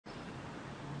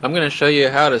I'm going to show you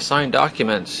how to sign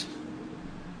documents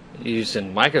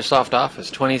using Microsoft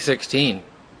Office 2016.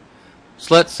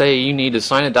 So let's say you need to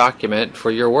sign a document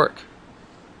for your work.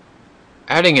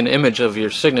 Adding an image of your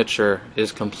signature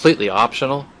is completely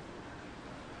optional.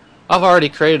 I've already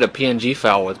created a PNG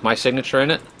file with my signature in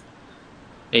it.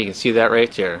 And you can see that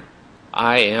right here.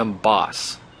 I am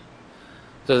boss.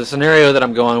 So the scenario that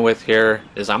I'm going with here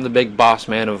is I'm the big boss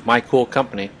man of my cool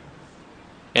company,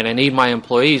 and I need my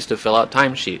employees to fill out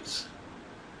timesheets.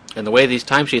 And the way these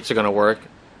timesheets are going to work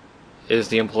is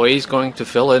the employee is going to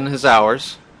fill in his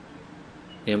hours.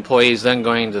 The employee is then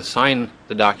going to sign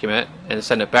the document and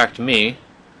send it back to me.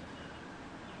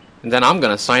 And then I'm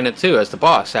going to sign it too as the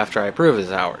boss after I approve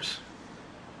his hours.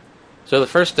 So the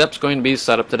first step is going to be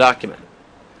set up the document.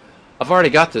 I've already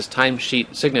got this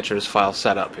timesheet signatures file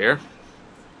set up here.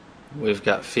 We've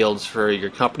got fields for your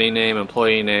company name,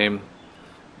 employee name.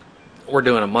 We're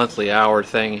doing a monthly hour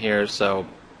thing here, so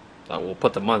we'll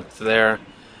put the month there.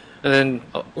 And then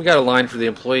we got a line for the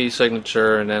employee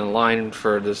signature and then a line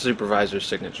for the supervisor's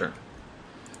signature.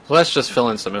 So let's just fill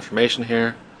in some information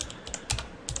here.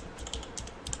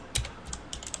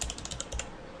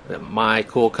 My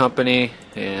cool company,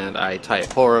 and I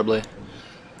type horribly.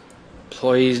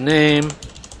 Employee's name,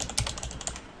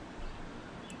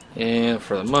 and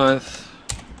for the month.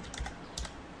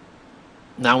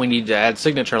 Now we need to add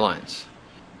signature lines.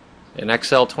 In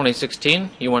Excel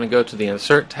 2016, you want to go to the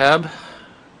Insert tab.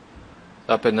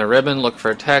 Up in the ribbon, look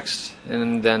for text,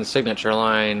 and then signature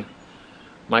line,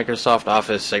 Microsoft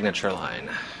Office signature line.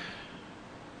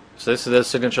 So this is the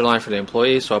signature line for the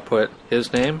employee, so I'll put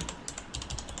his name.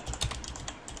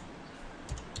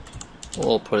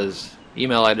 We'll put his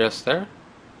email address there.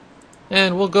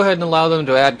 And we'll go ahead and allow them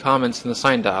to add comments in the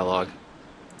sign dialog.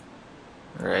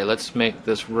 Alright, let's make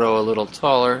this row a little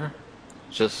taller,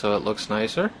 just so it looks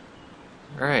nicer.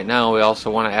 Alright, now we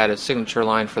also want to add a signature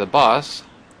line for the boss.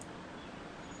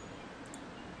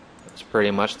 It's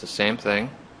pretty much the same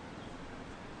thing.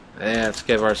 And let's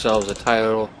give ourselves a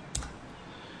title.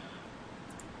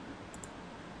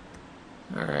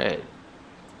 Alright,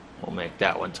 we'll make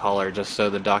that one taller just so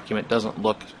the document doesn't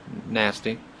look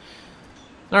nasty.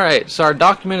 Alright, so our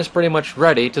document is pretty much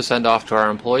ready to send off to our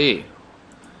employee.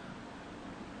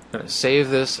 I'm going to save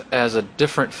this as a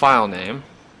different file name.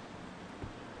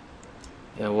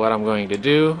 And what I'm going to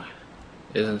do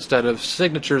is, instead of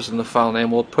signatures in the file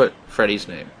name, we'll put Freddie's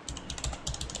name.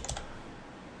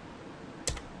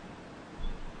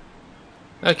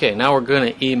 Okay, now we're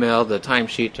going to email the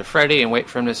timesheet to Freddie and wait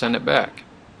for him to send it back.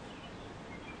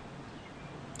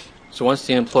 So once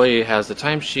the employee has the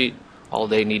timesheet, all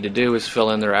they need to do is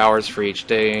fill in their hours for each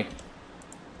day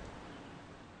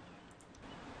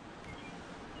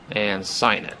and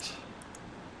sign it.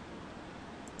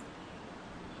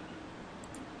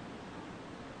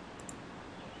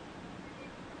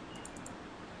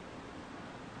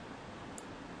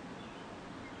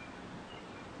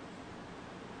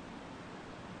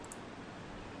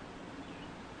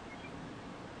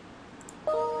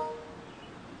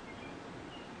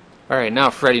 Alright, now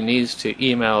Freddie needs to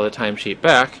email the timesheet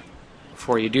back.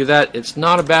 Before you do that, it's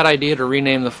not a bad idea to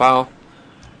rename the file.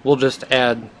 We'll just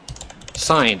add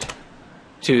signed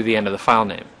to the end of the file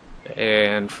name.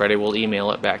 And Freddie will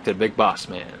email it back to the big boss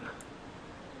man.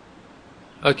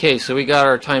 Okay, so we got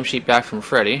our timesheet back from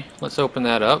Freddie. Let's open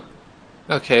that up.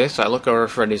 Okay, so I look over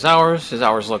Freddie's hours. His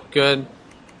hours look good.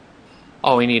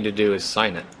 All we need to do is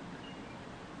sign it.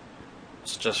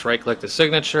 Let's just right click the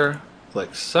signature,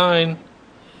 click sign.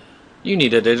 You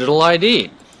need a digital ID.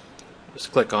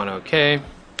 Just click on OK.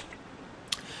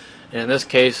 And in this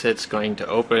case, it's going to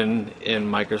open in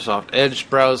Microsoft Edge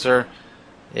browser,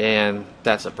 and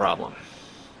that's a problem.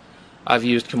 I've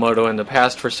used Komodo in the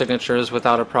past for signatures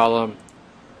without a problem,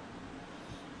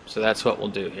 so that's what we'll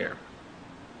do here.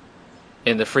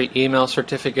 And the free email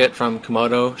certificate from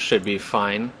Komodo should be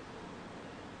fine.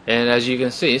 And as you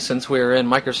can see, since we're in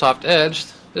Microsoft Edge,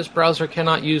 this browser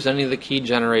cannot use any of the key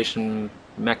generation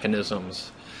mechanisms,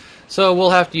 so we'll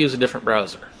have to use a different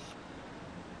browser.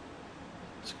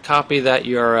 So copy that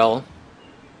URL,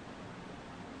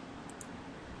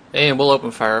 and we'll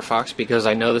open Firefox because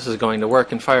I know this is going to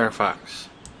work in Firefox.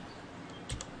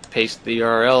 Paste the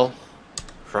URL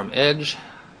from Edge,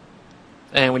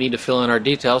 and we need to fill in our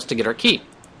details to get our key.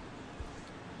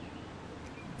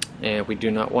 And we do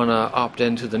not want to opt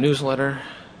into the newsletter.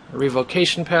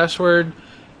 Revocation password,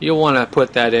 you'll want to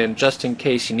put that in just in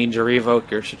case you need to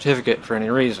revoke your certificate for any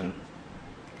reason.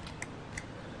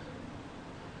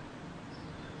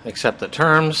 Accept the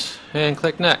terms and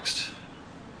click next.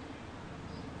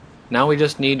 Now we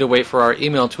just need to wait for our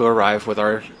email to arrive with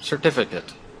our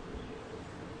certificate.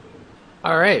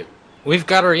 Alright, we've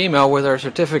got our email with our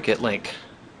certificate link.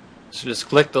 So just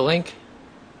click the link.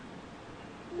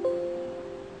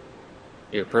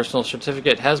 Your personal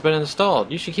certificate has been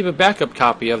installed. You should keep a backup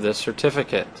copy of this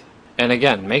certificate. And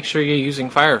again, make sure you're using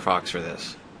Firefox for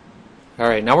this.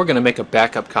 Alright, now we're going to make a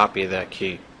backup copy of that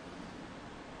key.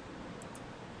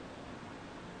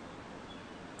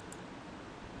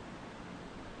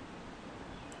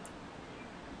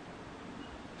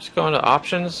 Just go into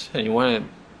Options, and you want to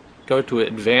go to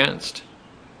Advanced,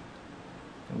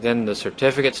 then the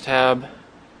Certificates tab,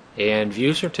 and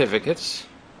View Certificates.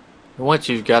 And once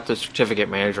you've got the Certificate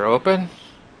Manager open,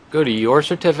 go to Your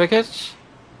Certificates,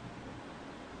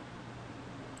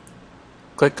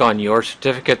 click on your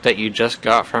certificate that you just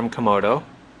got from Komodo,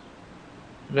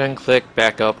 then click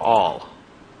Backup All.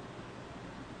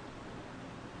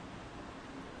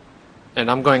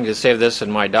 And I'm going to save this in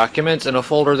my documents in a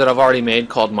folder that I've already made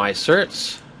called My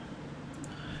Certs.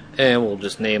 And we'll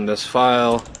just name this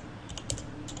file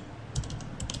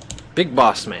Big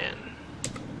Boss Man.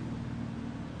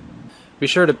 Be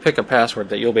sure to pick a password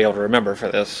that you'll be able to remember for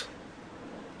this.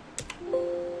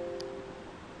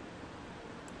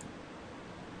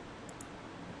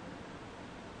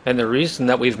 And the reason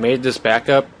that we've made this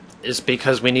backup is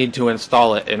because we need to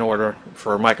install it in order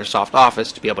for Microsoft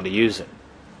Office to be able to use it.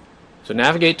 So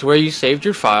navigate to where you saved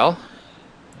your file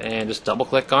and just double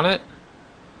click on it.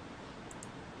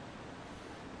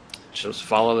 Just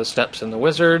follow the steps in the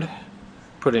wizard,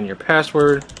 put in your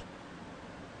password,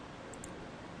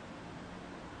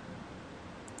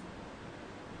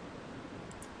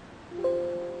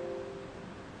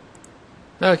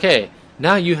 okay,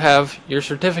 now you have your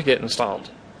certificate installed.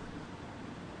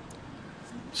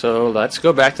 So let's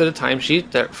go back to the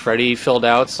timesheet that Freddie filled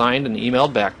out, signed, and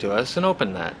emailed back to us and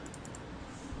open that.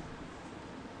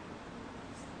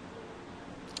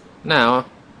 Now,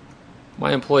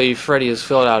 my employee Freddie has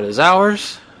filled out his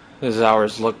hours. His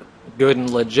hours look good and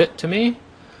legit to me,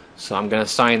 so I'm going to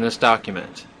sign this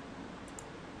document.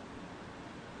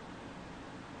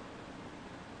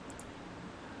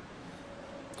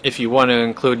 If you want to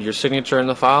include your signature in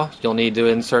the file, you'll need to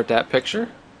insert that picture.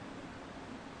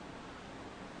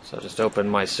 So I'll just open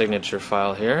my signature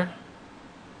file here,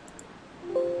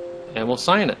 and we'll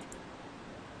sign it.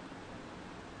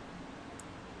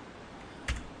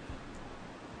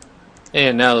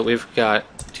 And now that we've got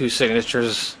two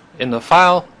signatures in the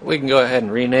file, we can go ahead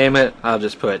and rename it. I'll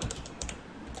just put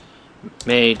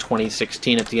May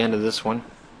 2016 at the end of this one.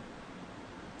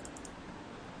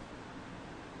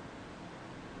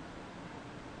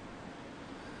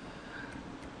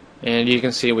 And you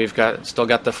can see we've still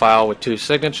got the file with two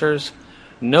signatures.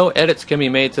 No edits can be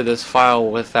made to this file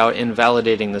without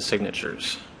invalidating the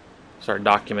signatures. So our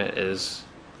document is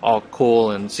all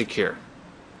cool and secure.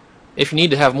 If you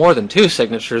need to have more than two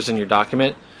signatures in your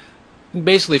document, you can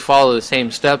basically follow the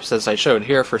same steps as I showed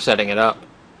here for setting it up.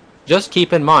 Just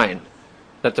keep in mind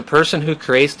that the person who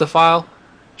creates the file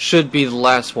should be the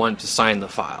last one to sign the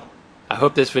file. I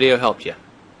hope this video helped you.